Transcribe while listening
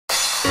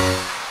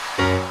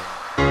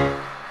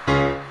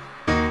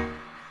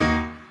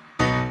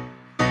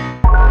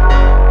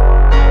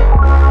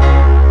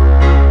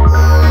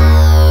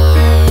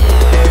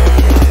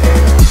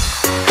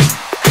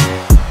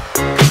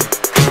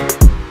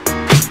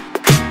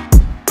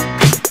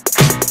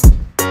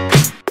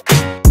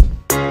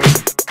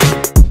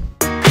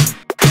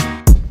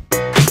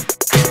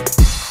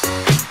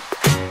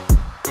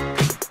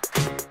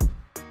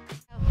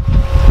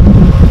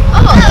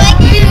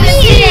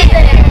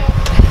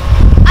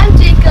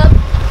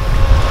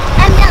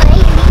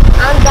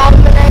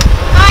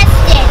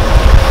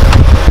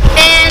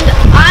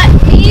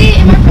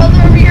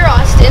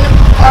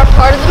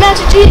part of the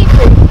Magic Genie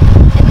crew.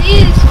 And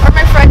these are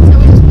my friends that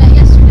we just met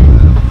yesterday.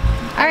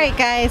 Alright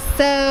guys,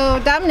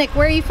 so Dominic,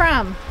 where are you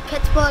from?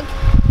 Pittsburgh.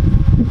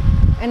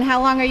 And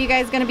how long are you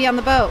guys going to be on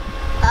the boat?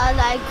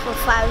 Like for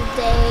 5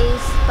 days,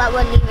 but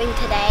we're leaving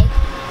today.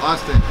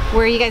 Austin.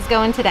 Where are you guys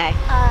going today?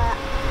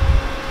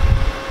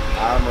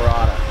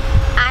 Islamorada.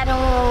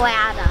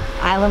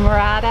 Isla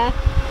Morada?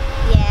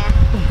 Yeah,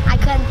 I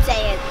couldn't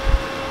say it.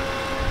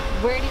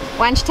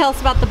 Why don't you tell us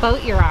about the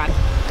boat you're on?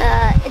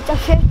 It's a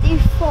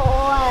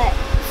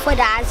 54-foot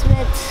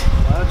azimuth.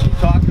 Why don't you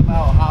talk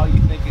about how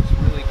you think it's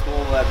really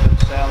cool that they're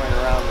sailing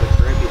around the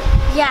Caribbean?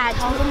 Yeah,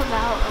 Tell them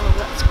about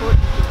what's cool.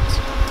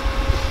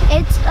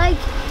 It's like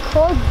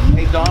called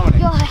Hey Dominic.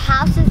 Your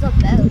house is a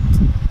boat.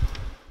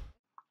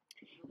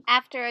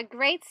 After a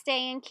great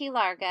stay in Key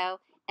Largo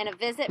and a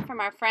visit from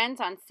our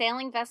friends on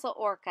sailing vessel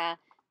Orca,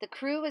 the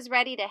crew was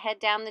ready to head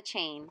down the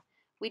chain.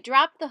 We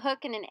dropped the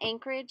hook in an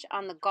anchorage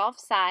on the Gulf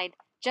side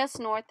just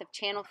north of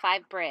Channel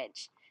 5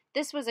 Bridge.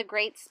 This was a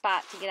great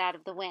spot to get out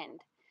of the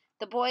wind.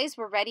 The boys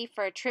were ready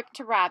for a trip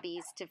to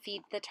Robbies to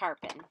feed the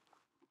tarpon.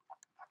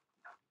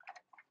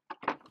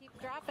 Keep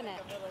dropping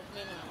it.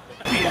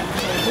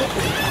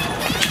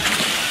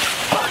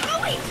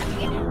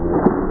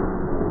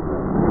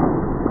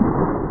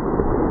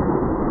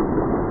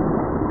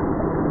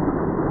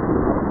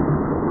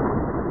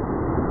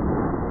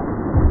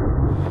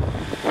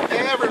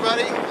 Hey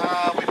everybody,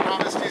 we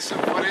promised you some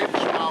footage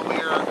while we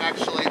are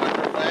actually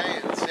underway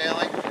and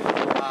sailing.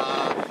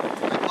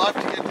 We'd love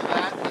to get to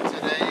that, but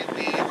today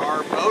we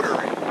are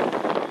motoring.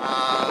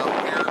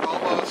 We're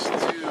almost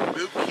to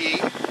Boot Key,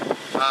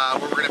 where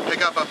we're going to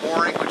pick up a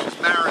mooring, which is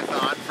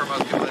Marathon, for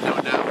most people that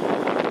don't know.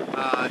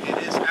 It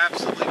is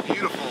absolutely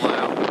beautiful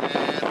out,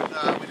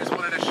 and we just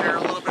wanted to share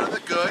a little bit of the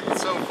good.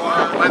 So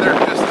far, the weather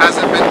just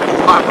hasn't been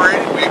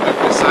cooperating. We've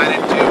decided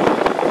to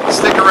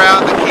stick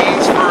around the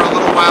Keys for a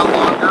little while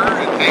longer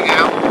and hang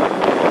out.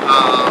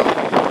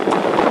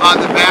 On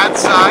the bad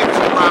side, we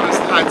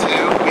promised not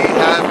to, we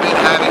have been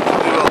having to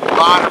do a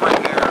lot of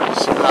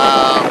repairs.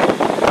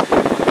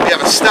 We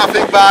have a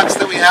stuffing box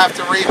that we have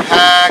to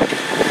repack.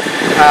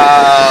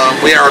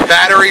 Our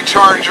battery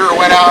charger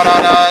went out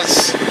on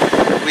us.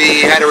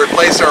 We had to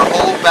replace our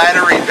whole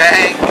battery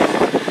bank.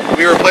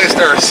 We replaced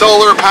our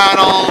solar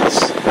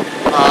panels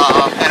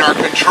and our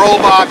control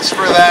box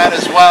for that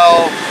as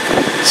well.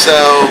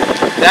 So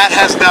that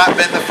has not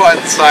been the fun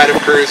side of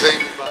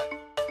cruising.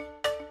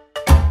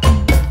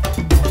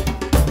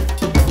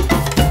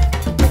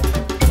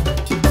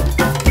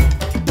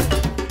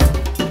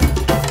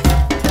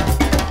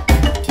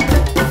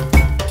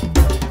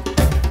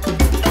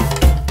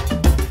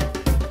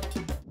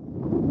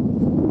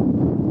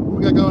 What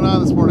we got going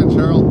on this morning,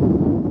 Cheryl?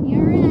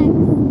 You're in.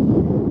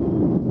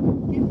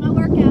 Get my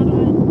workout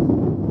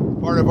on.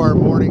 Part of our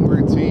morning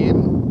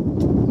routine.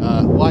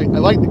 Well, I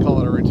like to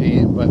call it a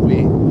routine, but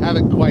we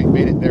haven't quite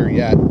made it there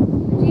yet.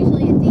 There's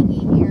usually a dinghy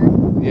here.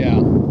 Yeah.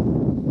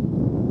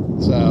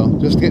 So,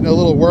 just getting a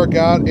little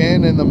workout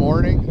in the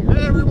morning.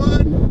 Hey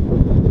everyone!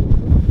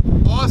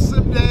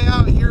 Awesome day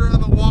out here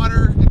on the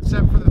water,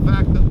 except for the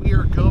fact that we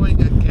are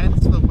going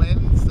against the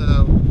wind.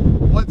 So,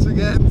 once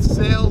again,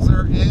 sails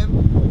are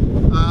in.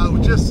 We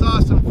just saw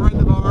some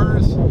friend of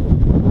ours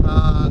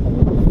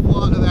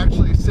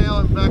actually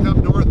sailing back up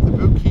north to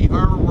Boot Key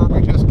Harbor, where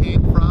we just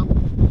came from.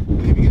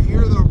 And if you can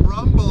hear the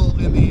rumble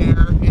in the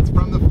air, it's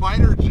from the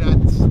fighter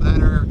jets that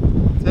are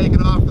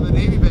taking off from the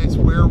Navy base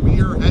where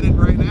we are headed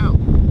right now.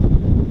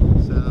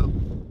 So,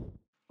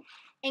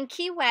 In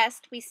Key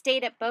West, we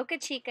stayed at Boca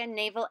Chica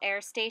Naval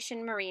Air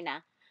Station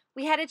Marina.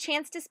 We had a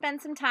chance to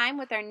spend some time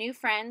with our new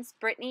friends,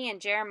 Brittany and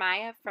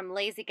Jeremiah from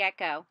Lazy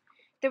Gecko.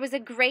 There was a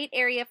great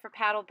area for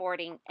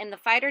paddleboarding, and the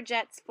fighter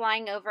jets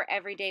flying over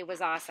every day was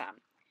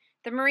awesome.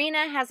 The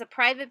marina has a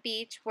private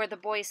beach where the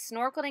boys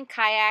snorkeled and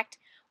kayaked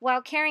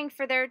while caring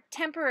for their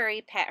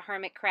temporary pet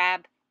hermit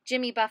crab,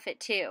 Jimmy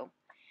Buffett, too.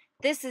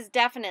 This is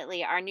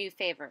definitely our new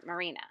favorite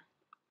marina.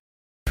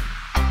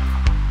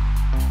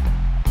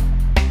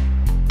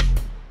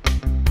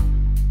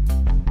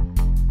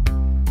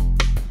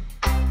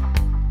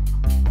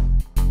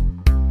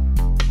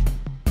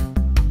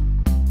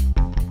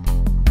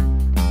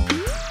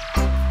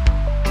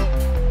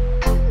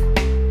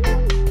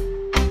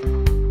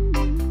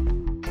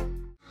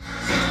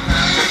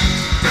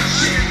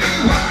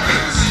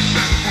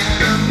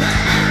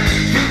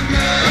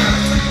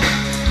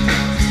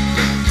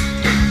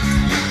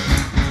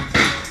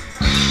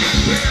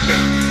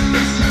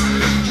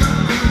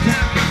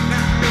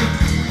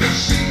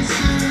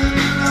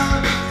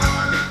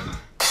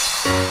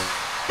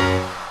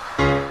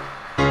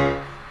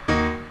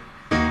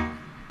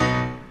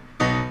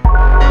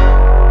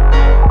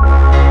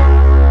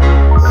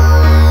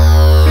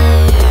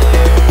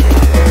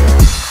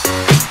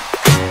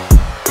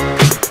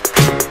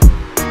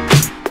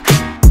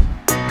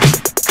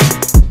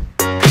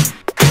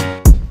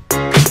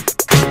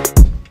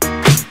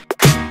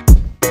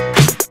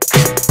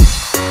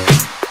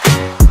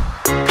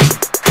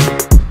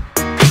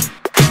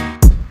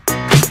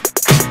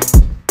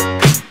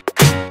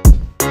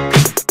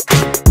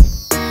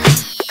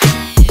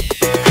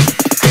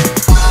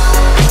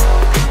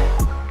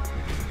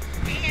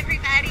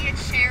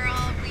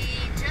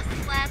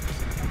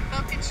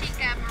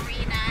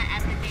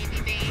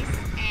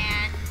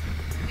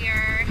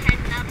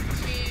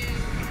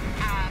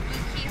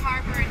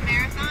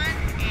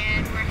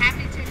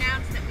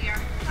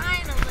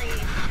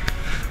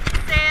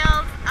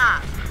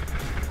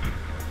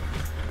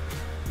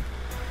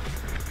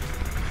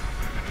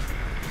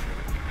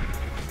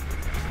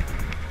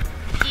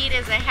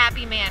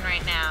 happy man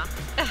right now.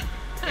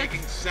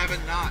 Taking 7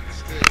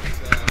 knots too,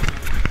 so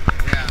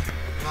yeah.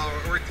 Well,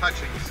 we're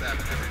touching 7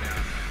 every now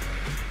and then.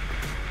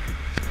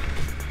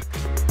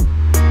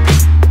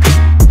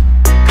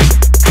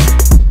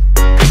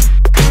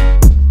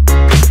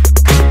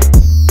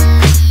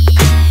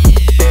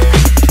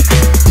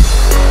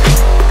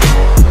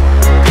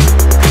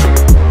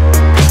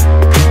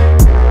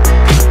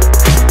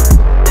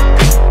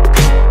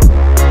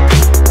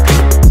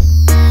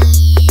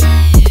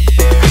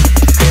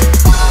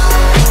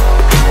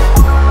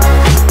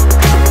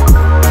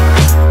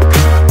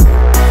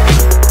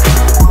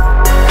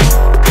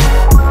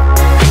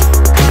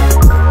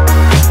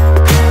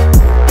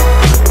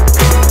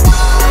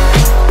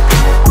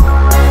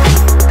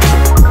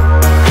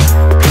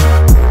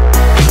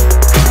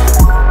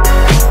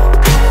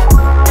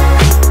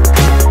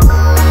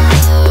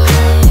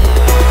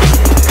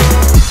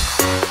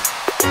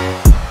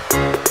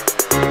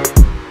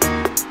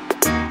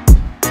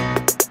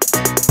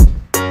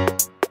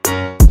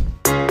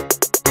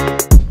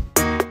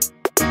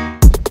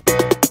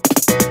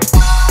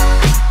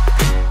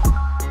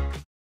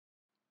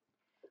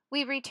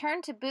 We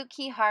returned to Boot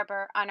Key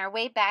Harbor on our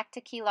way back to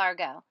Key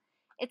Largo.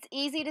 It's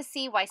easy to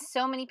see why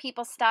so many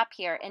people stop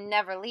here and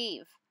never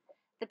leave.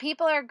 The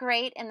people are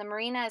great and the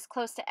marina is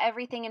close to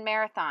everything in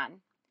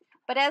Marathon.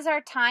 But as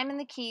our time in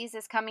the Keys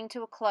is coming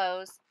to a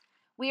close,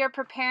 we are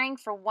preparing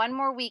for one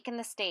more week in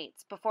the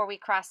States before we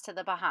cross to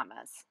the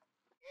Bahamas.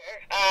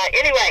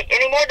 Anyway,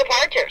 any more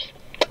departures?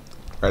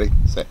 Ready,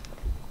 set.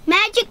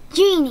 Magic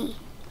Genie.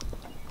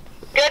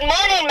 Good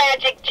morning,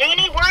 Magic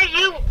Genie. Where are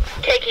you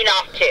taking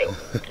off to?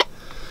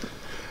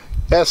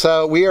 Yeah,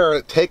 so we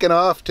are taking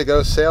off to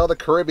go sail the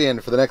Caribbean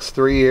for the next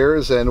 3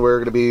 years, and we're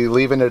going to be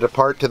leaving to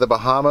depart to the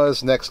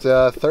Bahamas next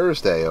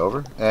Thursday,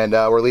 over. And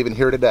we're leaving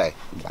here today.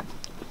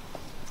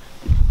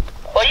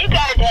 Well, you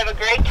guys have a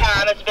great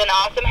time. It's been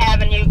awesome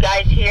having you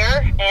guys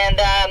here, and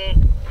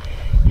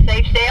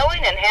safe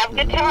sailing and have a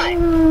good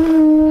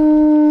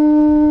time.